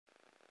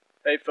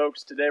Hey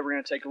folks, today we're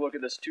going to take a look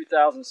at this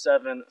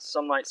 2007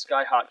 Sun-Lite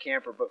Skyhawk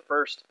camper, but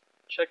first,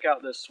 check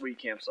out this sweet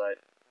campsite.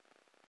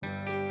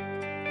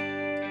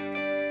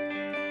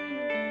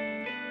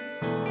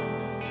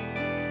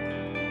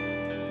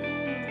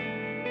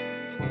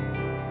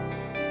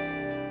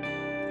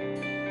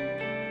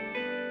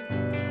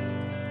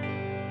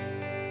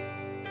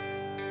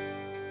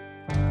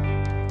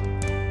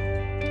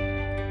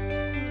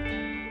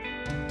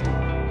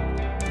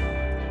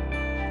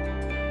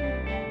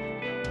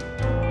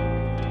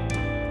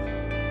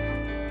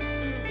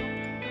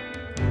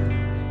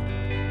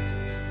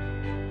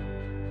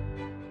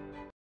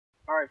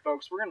 Alright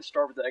folks, we're going to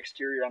start with the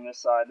exterior on this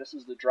side. This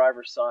is the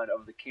driver's side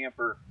of the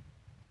camper.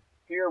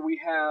 Here we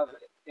have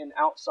an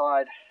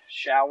outside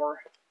shower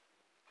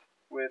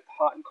with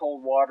hot and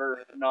cold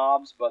water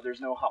knobs, but there's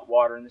no hot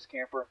water in this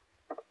camper.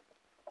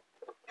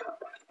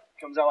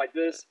 Comes out like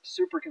this,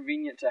 super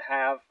convenient to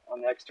have on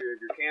the exterior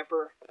of your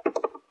camper.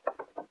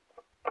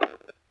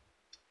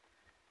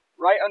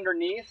 Right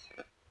underneath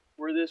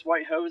where this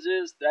white hose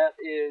is, that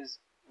is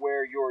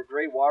where your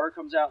gray water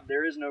comes out.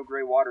 There is no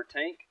gray water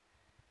tank.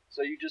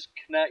 So you just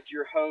connect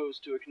your hose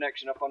to a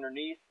connection up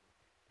underneath,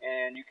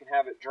 and you can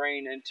have it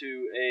drain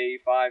into a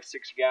 5-6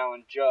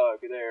 gallon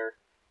jug there.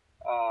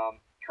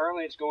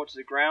 Currently it's going to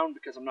the ground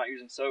because I'm not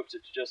using soaps,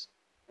 it's just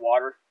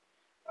water.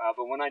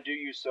 But when I do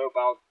use soap,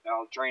 I'll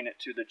drain it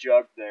to the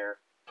jug there.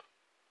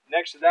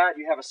 Next to that,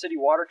 you have a city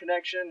water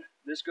connection.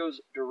 This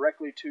goes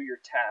directly to your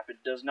tap.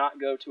 It does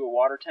not go to a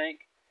water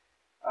tank,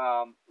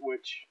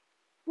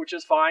 which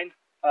is fine.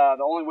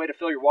 The only way to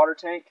fill your water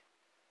tank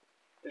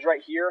is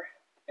right here.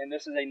 And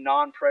this is a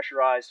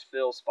non-pressurized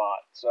fill spot.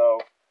 So,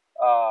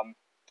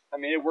 I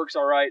mean, it works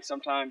all right.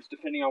 Sometimes,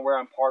 depending on where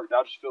I'm parked,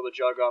 I'll just fill the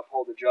jug up,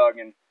 hold the jug,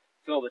 and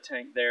fill the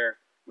tank there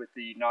with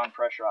the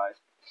non-pressurized.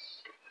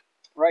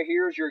 Right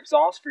here is your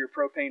exhaust for your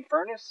propane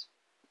furnace.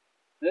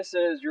 This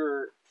is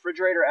your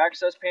refrigerator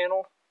access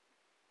panel.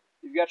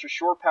 You've got your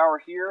shore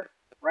power here.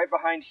 Right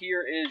behind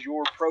here is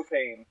your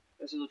propane.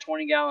 This is a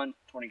 20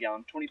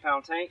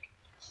 pound tank.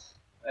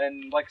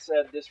 And like I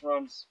said, this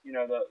runs, you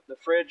know, the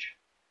fridge,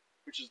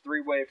 which is a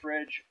 3-way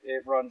fridge.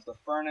 It runs the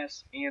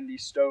furnace and the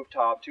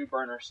stovetop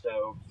 2-burner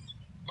stove.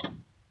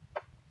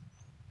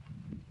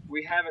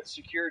 We have it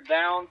secured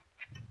down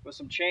with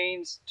some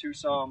chains to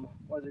some,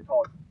 what is it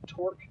called,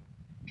 torque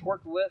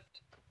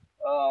lift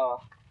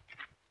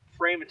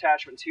frame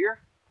attachments here.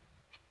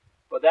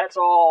 But that's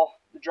all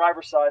the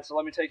driver's side, so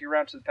let me take you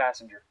around to the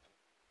passenger.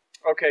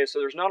 Okay, so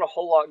there's not a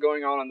whole lot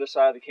going on this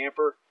side of the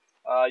camper.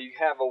 You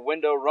have a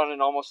window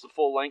running almost the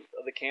full length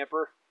of the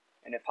camper,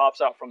 and it pops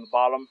out from the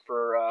bottom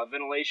for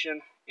ventilation,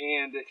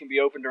 and it can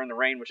be opened during the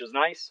rain, which is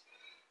nice.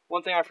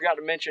 One thing I forgot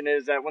to mention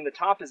is that when the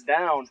top is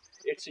down,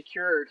 it's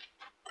secured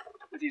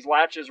with these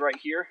latches right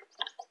here.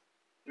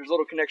 There's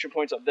little connection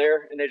points up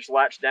there, and they just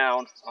latch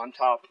down on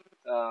top.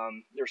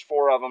 There's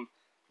 4 of them,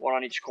 1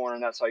 on each corner,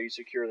 and that's how you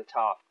secure the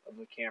top of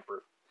the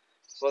camper.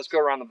 So let's go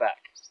around the back.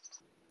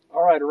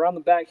 All right, around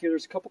the back here,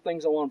 there's a couple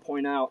things I want to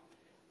point out.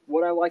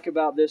 What I like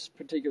about this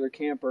particular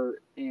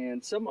camper,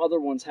 and some other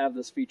ones have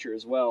this feature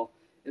as well,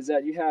 is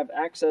that you have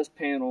access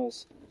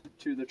panels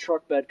to the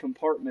truck bed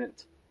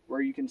compartment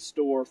where you can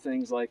store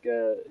things like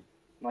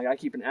I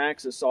keep an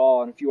axe, a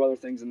saw, and a few other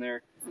things in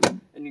there, and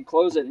you can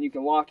close it and you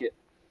can lock it.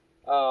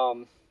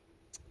 For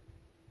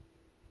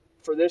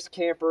this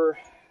camper,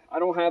 I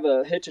don't have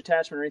a hitch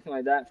attachment or anything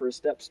like that for a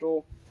step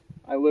stool.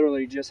 I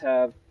literally just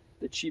have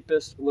the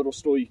cheapest little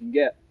stool you can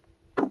get,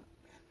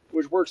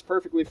 which works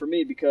perfectly for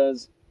me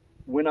because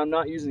when I'm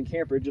not using the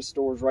camper, it just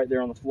stores right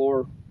there on the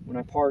floor. When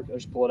I park, I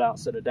just pull it out,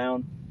 set it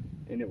down,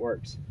 and it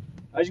works.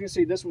 As you can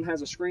see, this one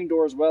has a screen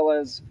door as well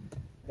as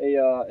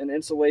an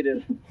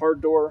insulated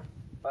hard door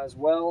as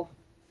well.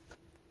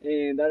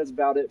 And that is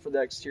about it for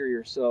the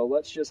exterior. So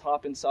let's just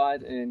hop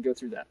inside and go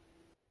through that.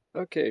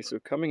 Okay, so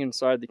coming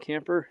inside the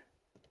camper,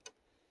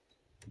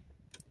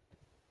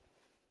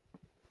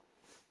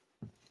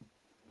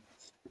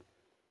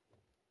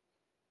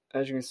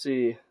 as you can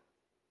see,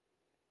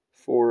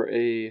 for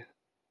a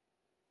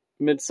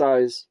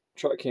mid-size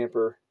truck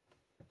camper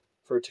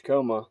for a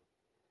Tacoma,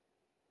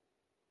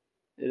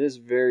 it is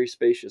very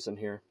spacious in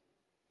here.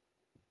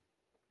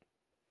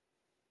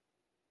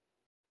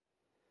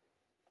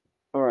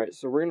 Alright,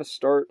 so we're going to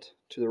start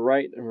to the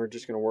right and we're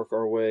just going to work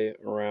our way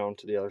around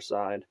to the other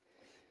side.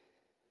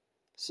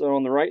 So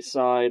on the right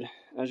side,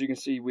 as you can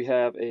see, we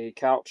have a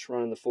couch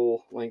running the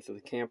full length of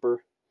the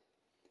camper.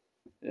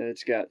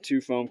 It's got 2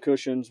 foam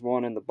cushions,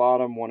 1 in the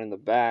bottom, 1 in the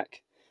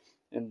back.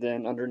 And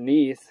then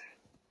underneath,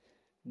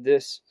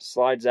 this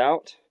slides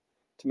out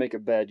to make a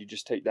bed. You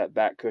just take that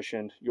back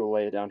cushion, you'll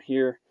lay it down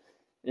here,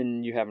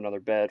 and you have another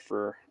bed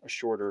for a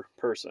shorter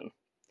person.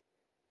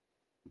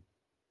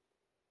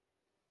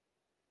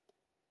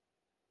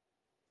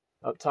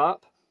 Up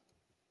top,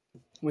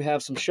 we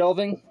have some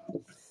shelving.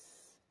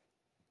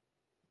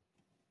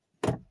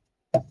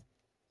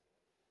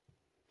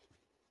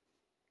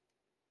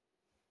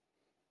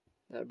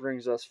 That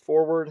brings us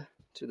forward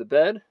to the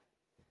bed.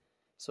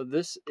 So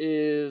this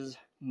is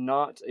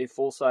not a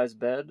full-size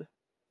bed,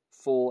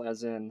 full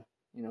as in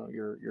you know,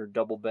 your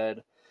double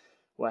bed,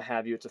 what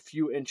have you. It's a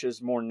few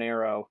inches more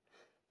narrow,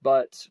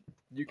 but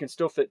you can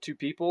still fit 2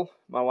 people.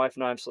 My wife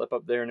and I have slept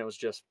up there and it was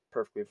just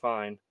perfectly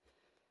fine.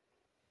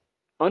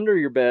 Under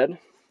your bed,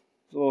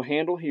 there's a little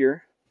handle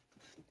here,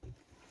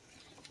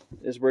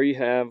 is where you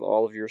have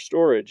all of your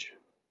storage.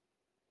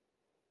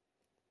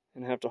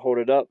 And I have to hold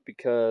it up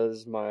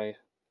because my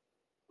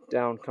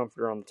down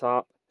comforter on the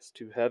top is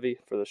too heavy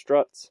for the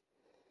struts.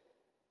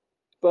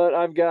 But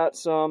I've got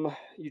some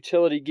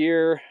utility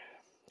gear,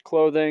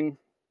 clothing.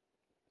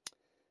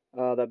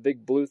 That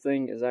big blue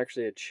thing is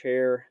actually a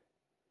chair.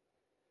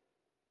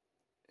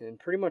 And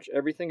pretty much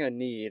everything I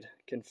need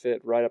can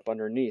fit right up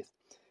underneath.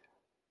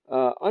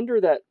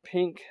 Under that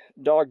pink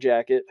dog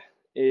jacket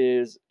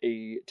is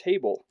a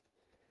table.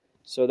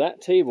 So that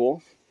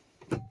table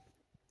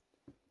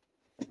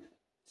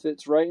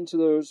fits right into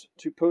those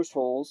 2 post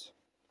holes,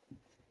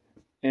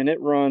 and it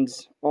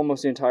runs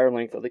almost the entire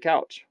length of the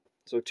couch.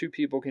 So 2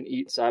 people can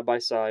eat side by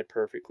side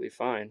perfectly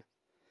fine,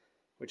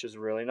 which is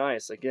really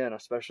nice, again,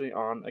 especially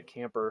on a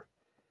camper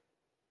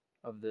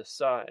of this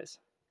size.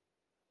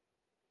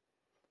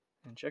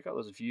 And check out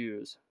those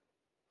views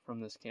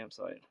from this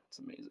campsite. It's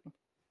amazing.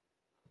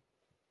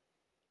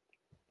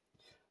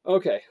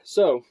 Okay,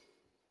 so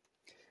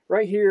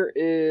right here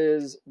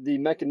is the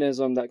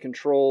mechanism that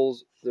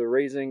controls the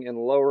raising and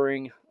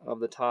lowering of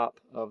the top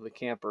of the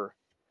camper.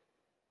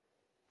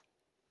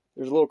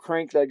 There's a little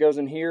crank that goes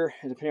in here,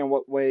 and depending on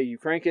what way you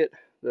crank it,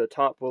 the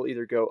top will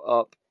either go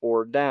up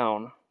or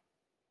down.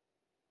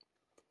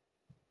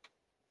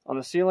 On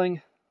the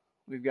ceiling,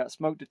 we've got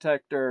smoke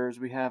detectors,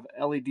 we have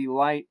LED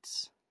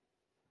lights,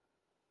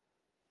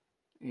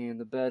 and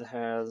the bed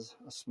has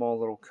a small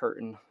little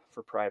curtain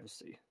for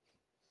privacy.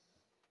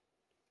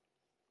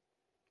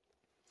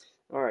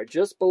 Alright,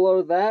 just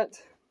below that,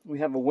 we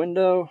have a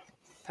window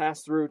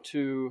pass through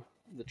to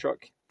the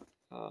truck,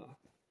 the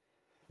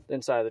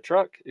inside of the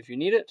truck if you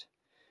need it.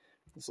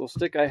 This little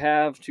stick I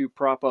have to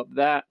prop up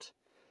that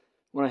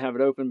when I have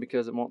it open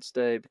because it won't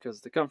stay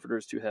because the comforter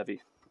is too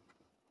heavy.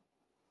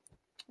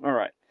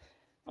 Alright,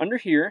 under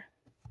here,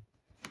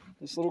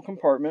 this little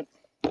compartment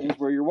is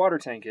where your water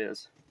tank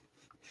is.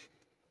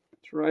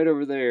 It's right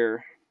over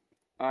there.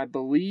 I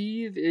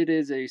believe it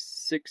is a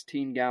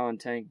 16-gallon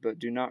tank, but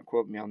do not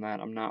quote me on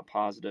that. I'm not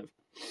positive.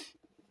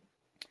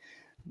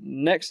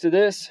 Next to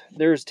this,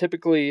 there's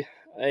typically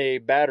a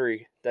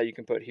battery that you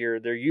can put here.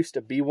 There used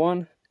to be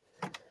one.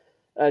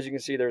 As you can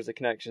see, there's the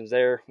connections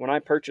there. When I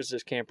purchased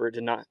this camper, it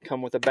did not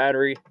come with a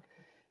battery,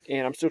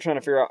 and I'm still trying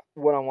to figure out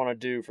what I want to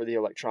do for the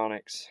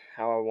electronics,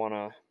 how I want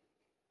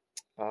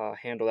to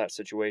handle that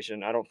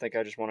situation. I don't think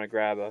I just want to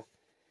grab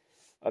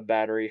a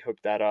battery, hook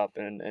that up,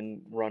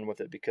 and run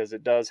with it, because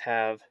it does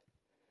have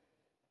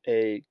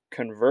a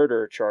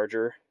converter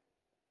charger,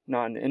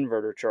 not an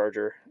inverter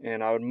charger,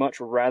 and I would much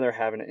rather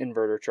have an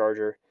inverter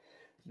charger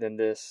than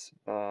this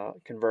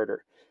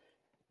converter.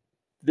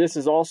 This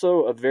is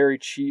also a very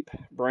cheap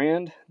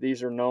brand.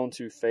 These are known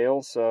to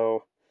fail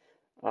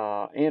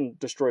and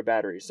destroy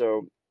batteries,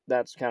 so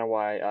that's kind of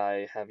why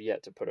I have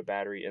yet to put a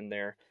battery in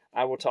there.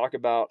 I will talk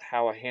about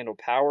how I handle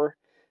power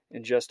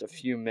in just a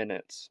few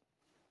minutes.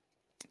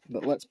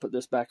 But let's put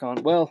this back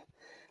on. Well,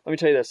 let me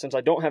tell you this. Since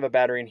I don't have a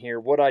battery in here,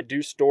 what I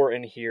do store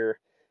in here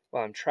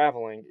while I'm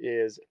traveling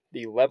is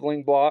the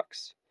leveling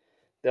blocks.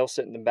 They'll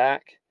sit in the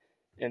back.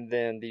 And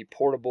then the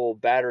portable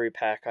battery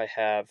pack I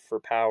have for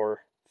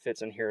power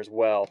fits in here as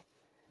well.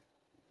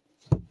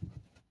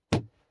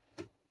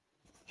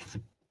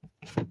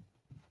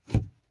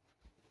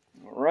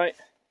 Alright.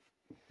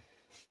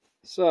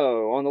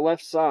 So, on the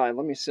left side,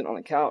 let me sit on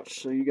the couch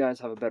so you guys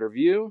have a better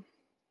view.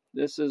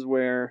 This is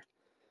where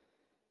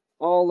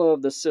all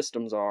of the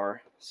systems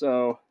are.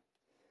 So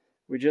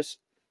we just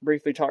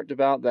briefly talked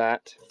about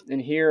that.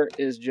 And here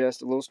is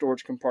just a little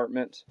storage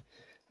compartment.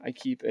 I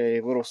keep a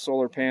little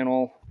solar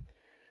panel,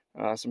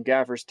 some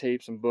gaffer's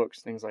tape, some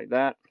books, things like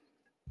that.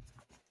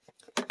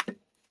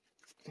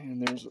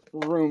 And there's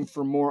room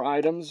for more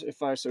items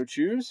if I so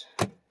choose.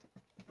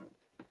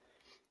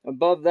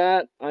 Above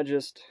that, I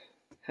just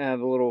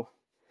have a little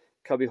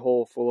cubby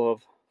hole full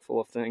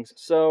of things.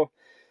 So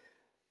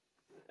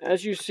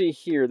as you see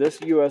here, this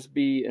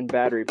USB and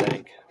battery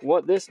bank,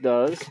 what this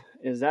does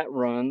is that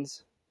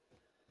runs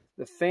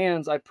the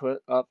fans I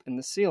put up in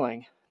the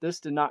ceiling.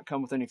 This did not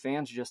come with any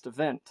fans, just a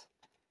vent.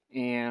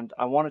 And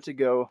I wanted to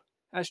go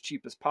as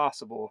cheap as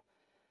possible.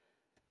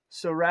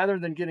 So rather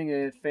than getting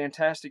a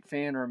fantastic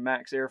fan or a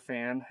max air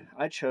fan,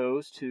 I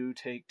chose to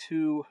take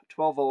 2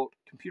 12-volt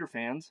computer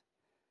fans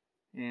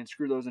and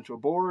screw those into a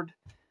board,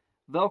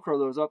 Velcro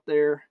those up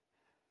there,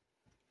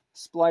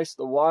 splice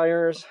the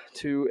wires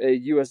to a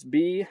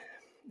USB,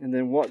 and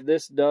then what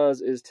this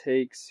does is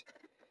takes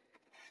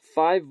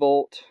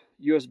 5-volt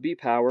USB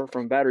power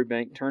from battery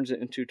bank, turns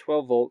it into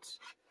 12 volts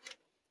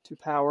to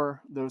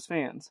power those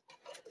fans.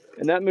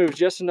 And that moves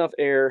just enough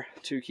air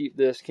to keep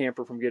this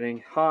camper from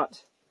getting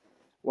hot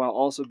while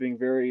also being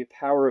very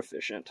power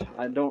efficient.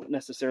 I don't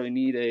necessarily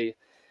need a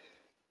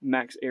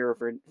max air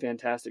or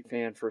fantastic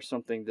fan for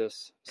something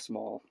this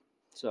small.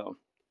 So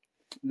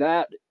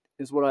that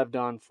is what I've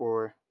done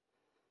for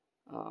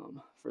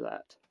for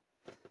that.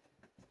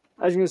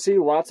 As you can see,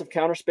 lots of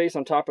counter space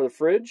on top of the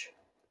fridge.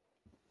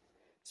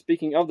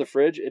 Speaking of the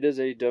fridge, it is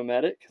a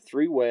Dometic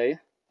 3-way.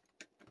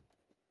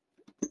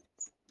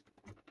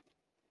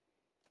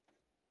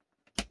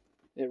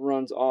 It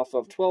runs off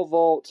of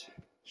 12-volt,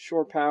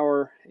 shore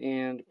power,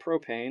 and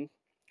propane.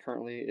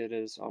 Currently it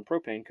is on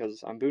propane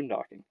because I'm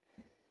boondocking.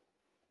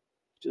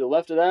 To the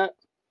left of that,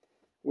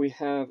 we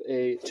have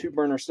a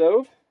 2-burner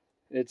stove.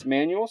 It's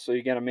manual, so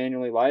you gotta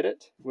manually light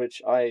it,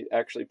 which I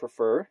actually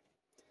prefer.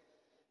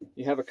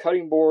 You have a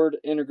cutting board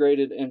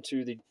integrated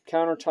into the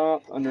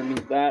countertop.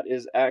 Underneath that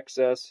is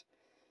access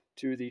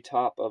to the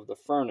top of the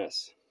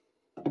furnace.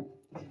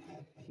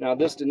 Now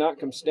this did not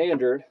come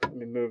standard. Let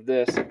me move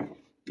this.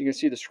 You can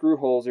see the screw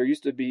holes. There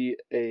used to be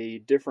a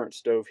different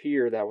stove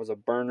here that was a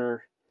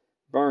burner,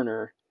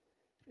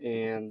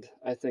 and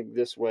I think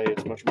this way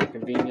it's much more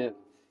convenient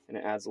and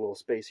it adds a little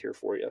space here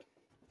for you.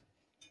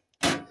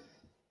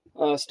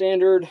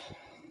 Standard,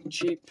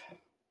 cheap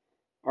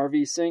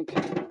RV sink.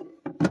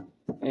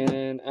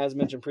 And as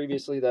mentioned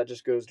previously, that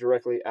just goes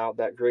directly out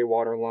that gray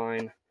water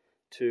line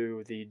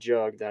to the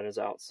jug that is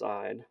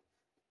outside.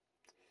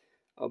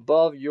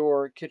 Above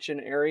your kitchen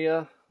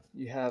area,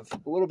 you have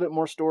a little bit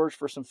more storage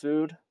for some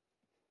food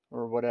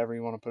or whatever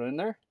you want to put in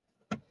there.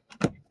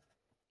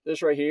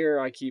 This right here,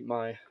 I keep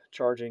my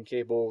charging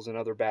cables and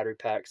other battery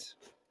packs,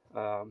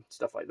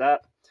 stuff like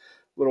that.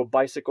 Little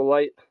bicycle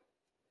light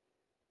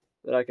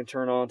that I can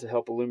turn on to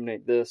help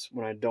illuminate this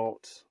when I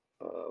don't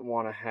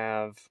want to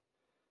have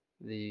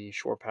the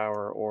shore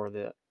power or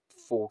the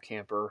full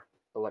camper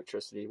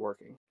electricity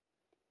working.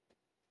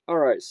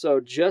 Alright, so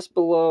just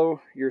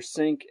below your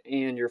sink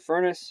and your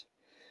furnace,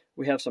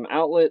 we have some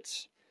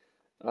outlets,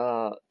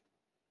 a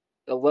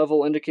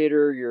level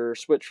indicator, your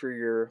switch for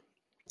your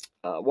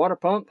water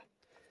pump.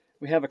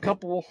 We have a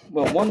couple,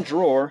 well, one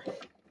drawer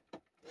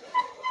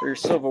for your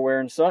silverware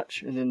and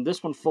such, and then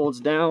this one folds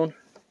down,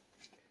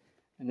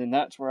 and then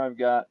that's where I've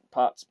got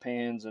pots,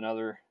 pans, and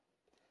other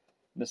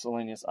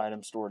miscellaneous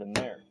items stored in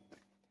there.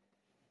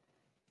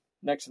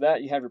 Next to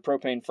that, you have your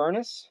propane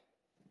furnace.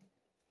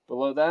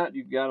 Below that,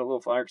 you've got a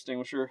little fire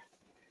extinguisher.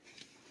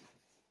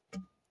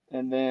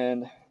 And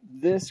then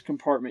this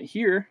compartment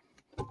here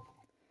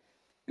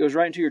goes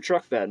right into your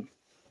truck bed.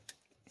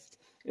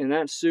 And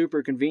that's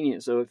super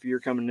convenient. So if you're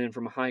coming in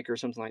from a hike or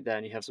something like that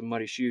and you have some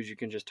muddy shoes, you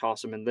can just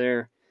toss them in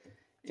there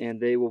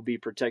and they will be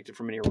protected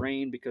from any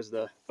rain because of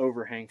the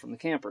overhang from the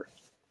camper.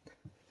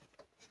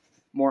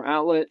 More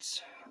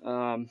outlets.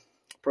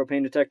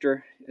 Propane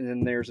detector, and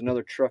then there's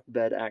another truck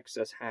bed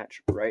access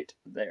hatch right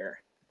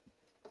there.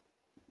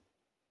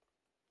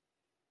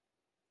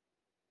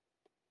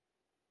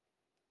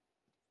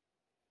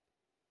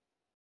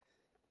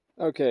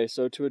 Okay,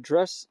 so to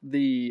address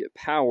the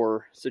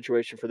power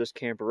situation for this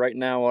camper, right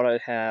now what I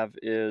have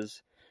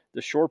is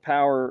the shore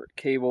power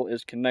cable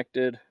is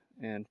connected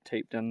and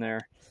taped in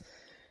there.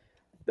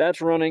 That's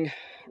running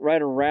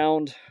right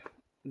around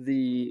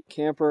the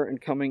camper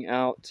and coming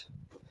out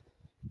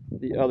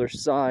the other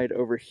side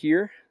over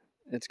here.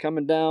 It's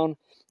coming down,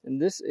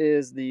 and this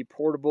is the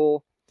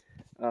portable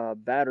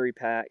battery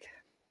pack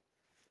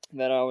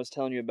that I was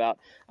telling you about.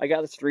 I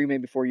got this 3,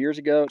 maybe 4 years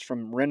ago. It's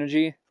from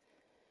Renogy,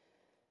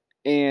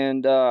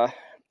 and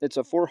it's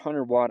a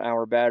 400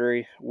 watt-hour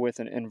battery with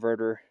an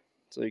inverter,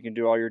 so you can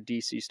do all your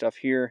DC stuff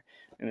here,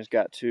 and it's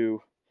got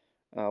 2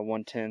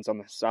 110s on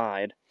the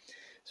side.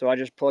 So I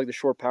just plug the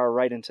shore power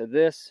right into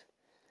this,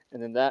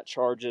 and then that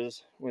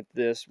charges with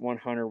this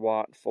 100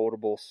 watt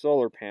foldable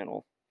solar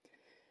panel.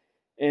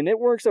 And it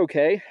works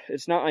okay.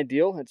 It's not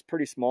ideal. It's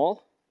pretty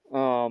small.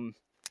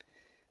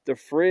 The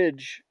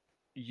fridge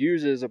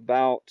uses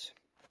about,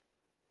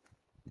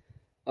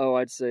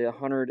 I'd say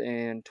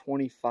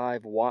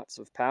 125 watts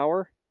of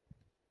power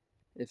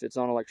if it's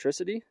on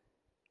electricity.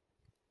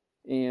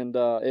 And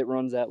it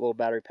runs that little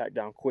battery pack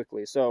down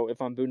quickly. So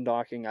if I'm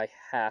boondocking, I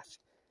have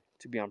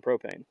to be on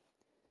propane.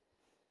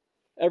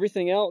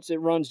 Everything else, it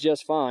runs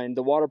just fine.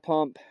 The water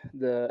pump,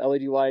 the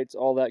LED lights,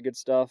 all that good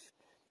stuff,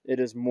 it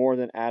is more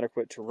than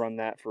adequate to run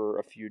that for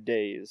a few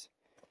days.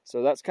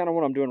 So that's kind of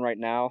what I'm doing right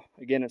now.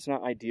 Again, it's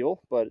not ideal,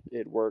 but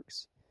it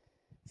works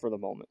for the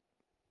moment.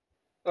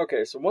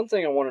 Okay, so one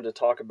thing I wanted to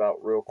talk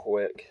about real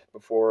quick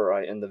before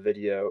I end the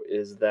video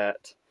is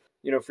that,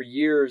 you know, for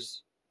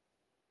years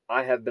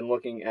I have been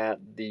looking at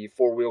the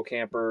 4-wheel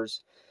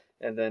campers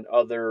and then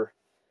other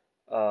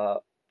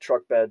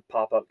truck bed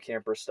pop-up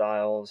camper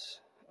styles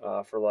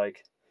for,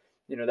 like,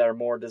 you know, that are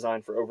more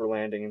designed for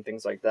overlanding and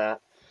things like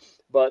that.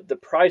 But the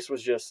price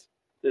was just,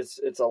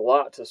 it's a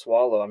lot to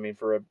swallow. I mean,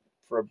 for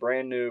a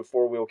brand new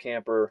 4-wheel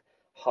camper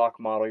Hawk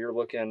model, you're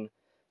looking,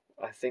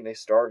 I think they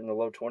start in the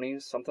low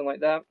 20s, something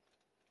like that.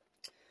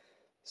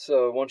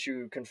 So once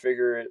you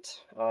configure it,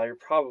 you're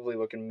probably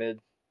looking mid,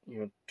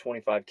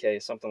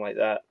 25K, something like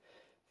that,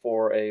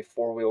 for a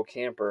 4-wheel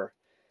camper.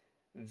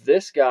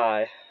 This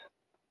guy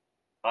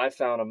I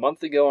found a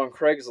month ago on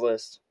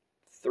Craigslist,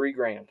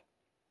 $3,000.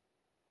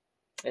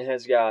 It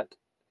has got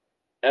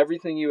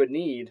everything you would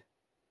need,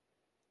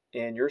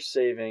 and you're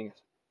saving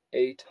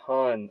a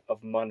ton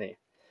of money.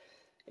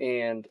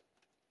 And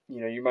you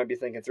know, you might be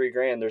thinking $3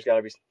 grand, there's got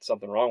to be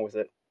something wrong with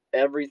it.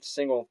 Every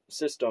single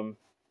system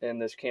in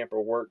this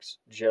camper works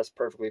just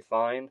perfectly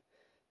fine.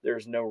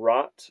 There's no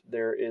rot.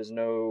 There is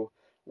no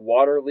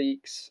water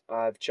leaks.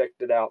 I've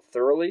checked it out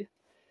thoroughly.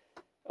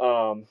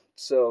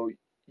 So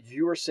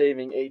you are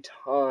saving a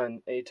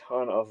ton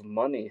of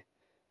money.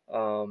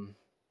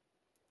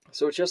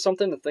 So it's just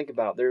something to think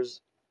about.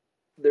 There's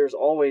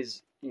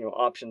always, you know,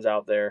 options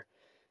out there,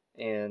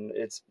 and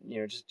it's,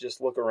 you know,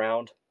 just look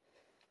around.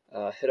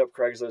 Hit up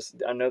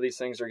Craigslist. I know these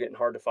things are getting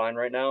hard to find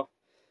right now,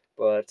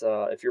 but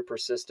if you're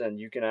persistent,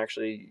 you can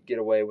actually get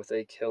away with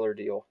a killer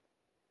deal.